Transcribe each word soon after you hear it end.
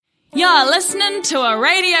You're listening to a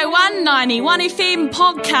Radio 191 FM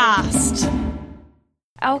podcast.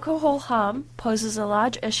 Alcohol harm poses a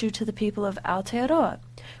large issue to the people of Aotearoa.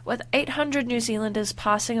 With 800 New Zealanders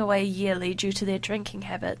passing away yearly due to their drinking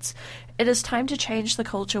habits, it is time to change the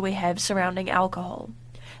culture we have surrounding alcohol.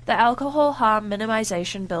 The Alcohol Harm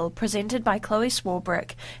Minimisation Bill, presented by Chloë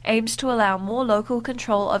Swarbrick, aims to allow more local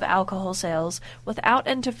control of alcohol sales without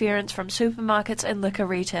interference from supermarkets and liquor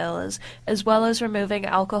retailers, as well as removing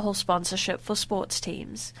alcohol sponsorship for sports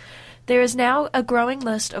teams. There is now a growing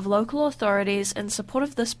list of local authorities in support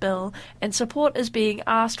of this bill, and support is being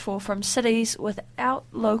asked for from cities without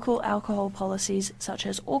local alcohol policies such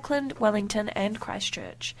as Auckland, Wellington and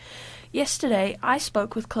Christchurch. Yesterday, I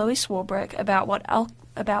spoke with Chloë Swarbrick about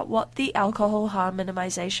what the Alcohol Harm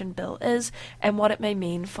Minimisation Bill is and what it may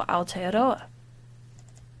mean for Aotearoa.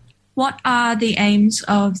 What are the aims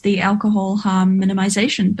of the Alcohol Harm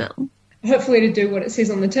Minimisation Bill? Hopefully to do what it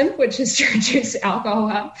says on the tin, which is to reduce alcohol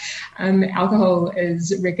harm. Alcohol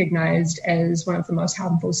is recognised as one of the most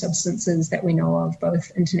harmful substances that we know of,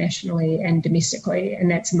 both internationally and domestically,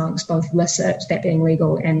 and that's amongst both licit, that being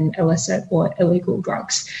legal, and illicit or illegal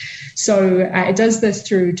drugs. So it does this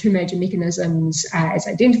through two major mechanisms as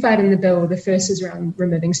identified in the bill. The first is around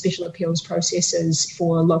removing special appeals processes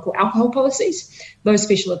for local alcohol policies. Those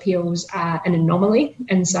special appeals are an anomaly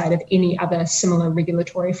inside of any other similar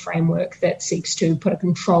regulatory framework that seeks to put a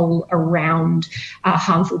control around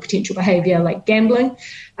harmful potential behaviour like gambling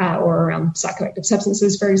or around psychoactive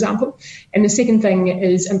substances, for example. And the second thing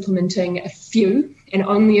is implementing a few, and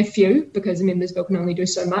only a few, because the Members' Bill can only do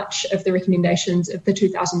so much, of the recommendations of the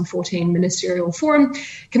 2014 Ministerial Forum,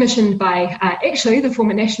 commissioned by actually the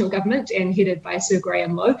former national government and headed by Sir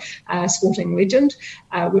Graham Lowe, sporting legend,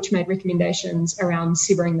 which made recommendations around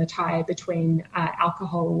severing the tie between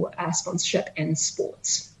alcohol sponsorship and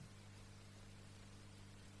sports.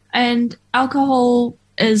 And alcohol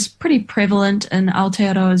is pretty prevalent in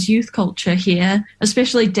Aotearoa's youth culture here,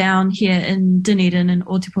 especially down here in Dunedin and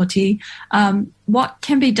Otepoti. What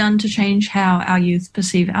can be done to change how our youth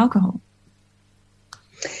perceive alcohol?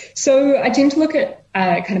 So I tend to look at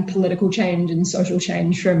kind of political change and social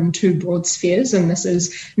change from two broad spheres, and this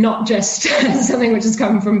is not just something which has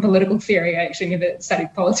come from political theory. I actually never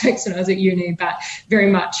studied politics when I was at uni, but very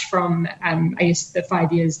much from, I guess, the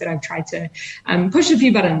 5 years that I've tried to push a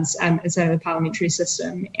few buttons inside of the parliamentary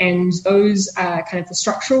system. And those are kind of the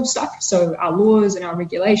structural stuff, so our laws and our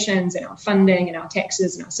regulations and our funding and our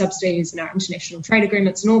taxes and our subsidies and our international trade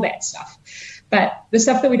agreements and all that stuff. But the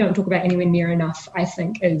stuff that we don't talk about anywhere near enough, I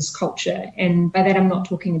think, is culture. And by that, I'm not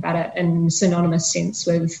talking about it in synonymous sense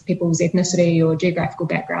with people's ethnicity or geographical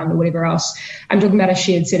background or whatever else. I'm talking about a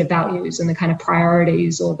shared set of values and the kind of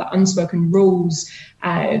priorities or the unspoken rules,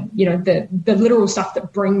 the literal stuff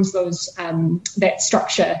that brings those that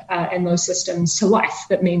structure and those systems to life.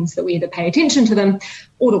 That means that we either pay attention to them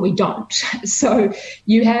or that we don't. So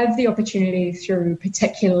you have the opportunity through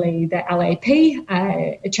particularly the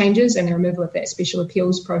LAP changes and the removal of that special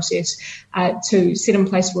appeals process to set in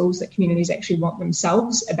place rules that communities actually want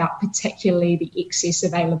themselves about particularly the excess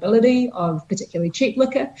availability of particularly cheap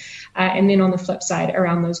liquor. And then on the flip side,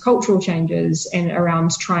 around those cultural changes and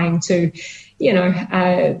around trying to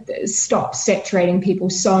stop saturating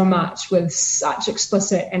people so much with such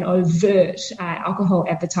explicit and overt alcohol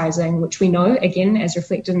advertising, which we know, again, as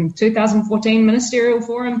reflected in the 2014 Ministerial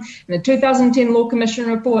Forum, and the 2010 Law Commission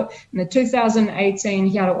report, and the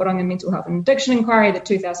 2018 Hiara Oranga Mental Health and Addiction Inquiry, the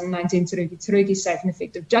 2019 Turuki Safe and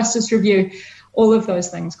Effective Justice Review. All of those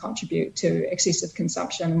things contribute to excessive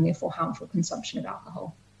consumption and therefore harmful consumption of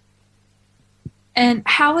alcohol. And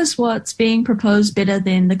how is what's being proposed better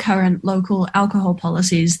than the current local alcohol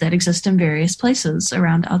policies that exist in various places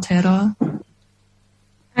around Aotearoa?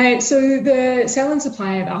 So the Sale and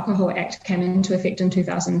Supply of Alcohol Act came into effect in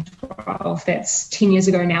 2012. That's 10 years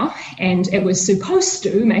ago now. And it was supposed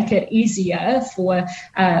to make it easier for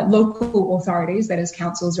local authorities, that is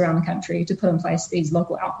councils around the country, to put in place these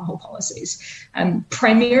local alcohol policies.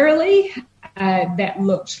 Primarily, that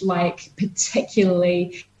looked like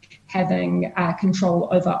particularly having control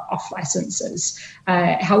over off licences.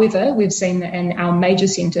 However, we've seen that in our major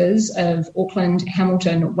centres of Auckland,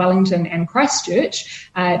 Hamilton, Wellington and Christchurch,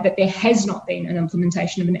 that there has not been an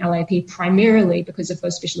implementation of an LAP, primarily because of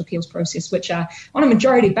those special appeals process, which are on a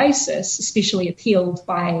majority basis specially appealed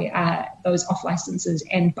by those off licenses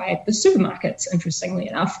and by the supermarkets, interestingly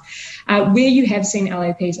enough. Where you have seen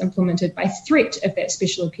LAPs implemented by threat of that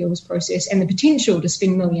special appeals process and the potential to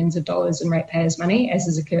spend millions of dollars in ratepayers' money, as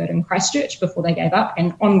has occurred in Christchurch before they gave up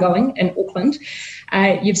and ongoing in Auckland,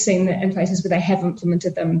 you've seen that in places where they have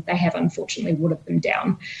implemented them, they have unfortunately watered them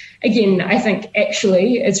down. Again, I think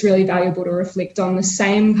actually it's really valuable to reflect on the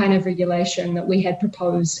same kind of regulation that we had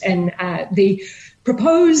proposed in the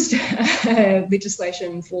proposed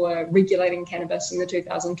legislation for regulating cannabis in the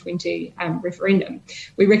 2020 referendum.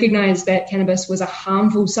 We recognised that cannabis was a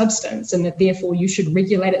harmful substance and that therefore you should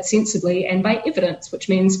regulate it sensibly and by evidence, which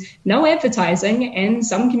means no advertising and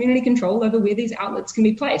some community control over where these outlets can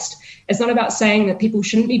be placed. It's not about saying that people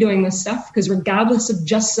shouldn't be doing this stuff, because regardless of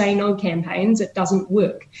just say no campaigns, it doesn't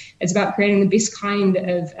work. It's about creating the best kind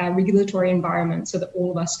of regulatory environment so that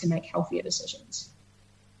all of us can make healthier decisions.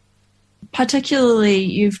 Particularly,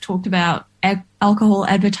 you've talked about alcohol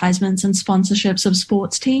advertisements and sponsorships of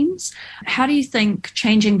sports teams. How do you think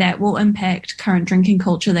changing that will impact current drinking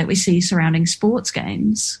culture that we see surrounding sports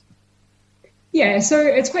games? Yeah, so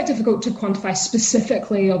it's quite difficult to quantify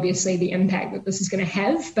specifically, obviously, the impact that this is going to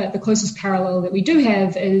have, but the closest parallel that we do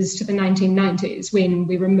have is to the 1990s when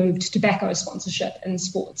we removed tobacco sponsorship in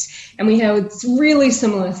sports. And we heard really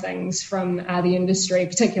similar things from the industry,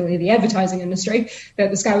 particularly the advertising industry,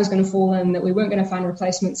 that the sky was going to fall in, that we weren't going to find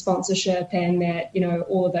replacement sponsorship, and that,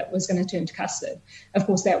 all of it was going to turn to custard. Of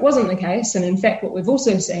course, that wasn't the case. And in fact, what we've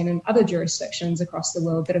also seen in other jurisdictions across the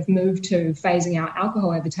world that have moved to phasing out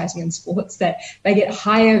alcohol advertising in sports, that they get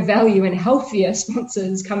higher value and healthier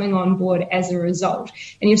sponsors coming on board as a result.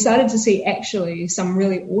 And you've started to see actually some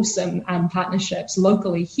really awesome partnerships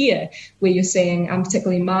locally here, where you're seeing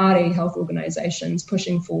particularly Māori health organisations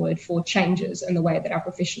pushing forward for changes in the way that our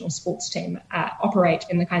professional sports team operate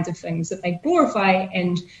in the kinds of things that they glorify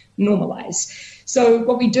and normalise. So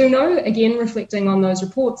what we do know, again, reflecting on those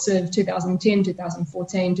reports of 2010,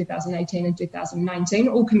 2014, 2018 and 2019,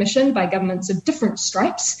 all commissioned by governments of different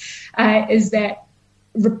stripes, is that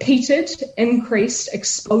repeated increased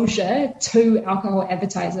exposure to alcohol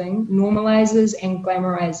advertising normalises and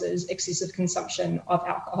glamorises excessive consumption of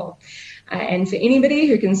alcohol. And for anybody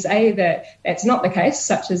who can say that that's not the case,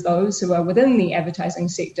 such as those who are within the advertising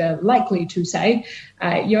sector likely to say,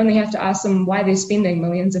 you only have to ask them why they're spending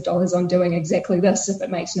millions of dollars on doing exactly this if it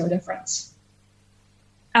makes no difference.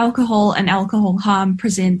 Alcohol and alcohol harm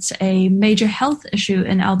presents a major health issue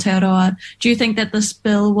in Aotearoa. Do you think that this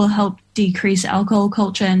bill will help decrease alcohol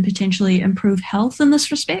culture and potentially improve health in this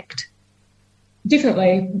respect?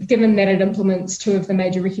 Definitely, given that it implements two of the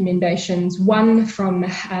major recommendations, one from the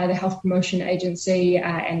Health Promotion Agency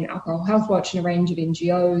and Alcohol Health Watch and a range of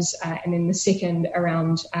NGOs, and then the second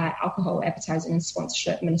around alcohol advertising and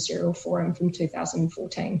sponsorship ministerial forum from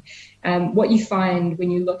 2014. What you find when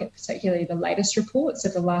you look at particularly the latest reports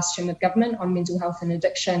of the last term of government on mental health and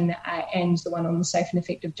addiction and the one on the Safe and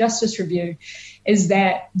Effective Justice Review is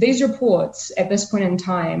that these reports at this point in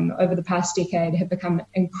time over the past decade have become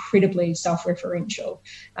incredibly self-referential.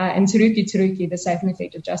 In Te Ruki, the Safe and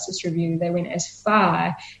Effective Justice Review, they went as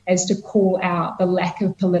far as to call out the lack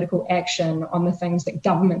of political action on the things that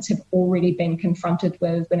governments have already been confronted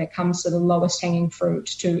with when it comes to the lowest hanging fruit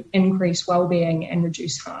to increase well-being and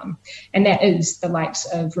reduce harm. And that is the likes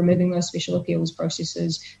of removing those special appeals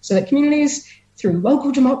processes so that communities, through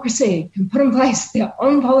local democracy, can put in place their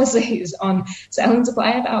own policies on sale and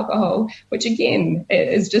supply of alcohol, which again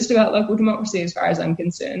is just about local democracy as far as I'm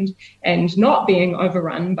concerned, and not being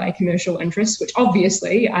overrun by commercial interests, which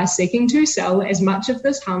obviously are seeking to sell as much of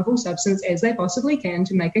this harmful substance as they possibly can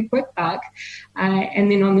to make a quick buck. And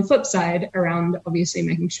then on the flip side, around obviously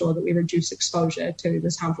making sure that we reduce exposure to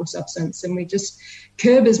this harmful substance and we just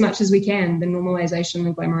curb as much as we can the normalisation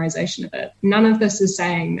and glamorisation of it. None of this is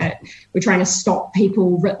saying that we're trying to stop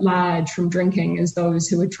people writ large from drinking, as those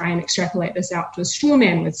who would try and extrapolate this out to a straw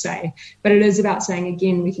man would say. But it is about saying,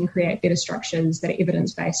 again, we can create better structures that are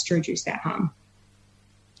evidence-based to reduce that harm.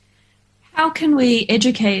 How can we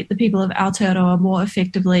educate the people of Aotearoa more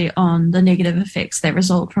effectively on the negative effects that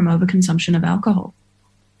result from overconsumption of alcohol?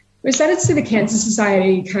 We started to see the Cancer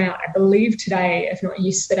Society come out, I believe today, if not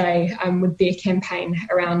yesterday, with their campaign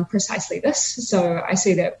around precisely this. So I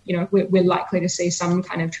see that, we're likely to see some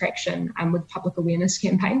kind of traction with public awareness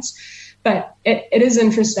campaigns. But it is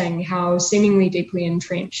interesting how seemingly deeply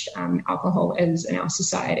entrenched alcohol is in our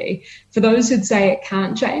society. For those who'd say it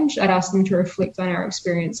can't change, I'd ask them to reflect on our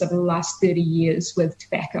experience over the last 30 years with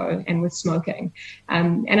tobacco and with smoking.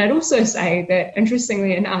 And I'd also say that,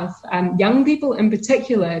 interestingly enough, young people in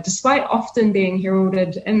particular, despite often being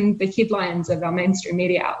heralded in the headlines of our mainstream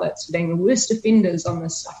media outlets for being the worst offenders on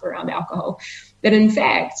this stuff around alcohol, that in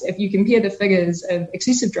fact, if you compare the figures of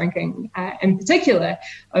excessive drinking in particular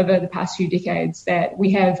over the past few decades, that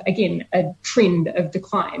we have, again, a trend of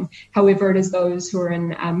decline. However, it is those who are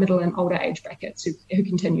in middle and older age brackets who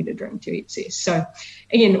continue to drink to excess. So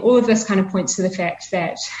again, all of this kind of points to the fact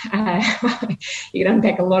that, you can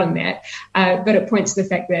unpack a lot on that, but it points to the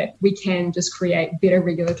fact that we can just create better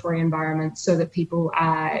regulatory environments so that people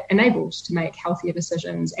are enabled to make healthier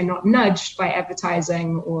decisions and not nudged by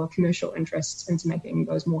advertising or commercial interests into making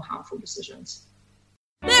those more harmful decisions.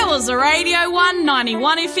 That was a Radio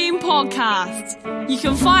 191 FM podcast. You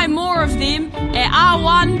can find more of them at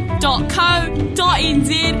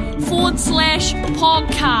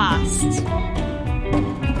r1.co.nz/podcast.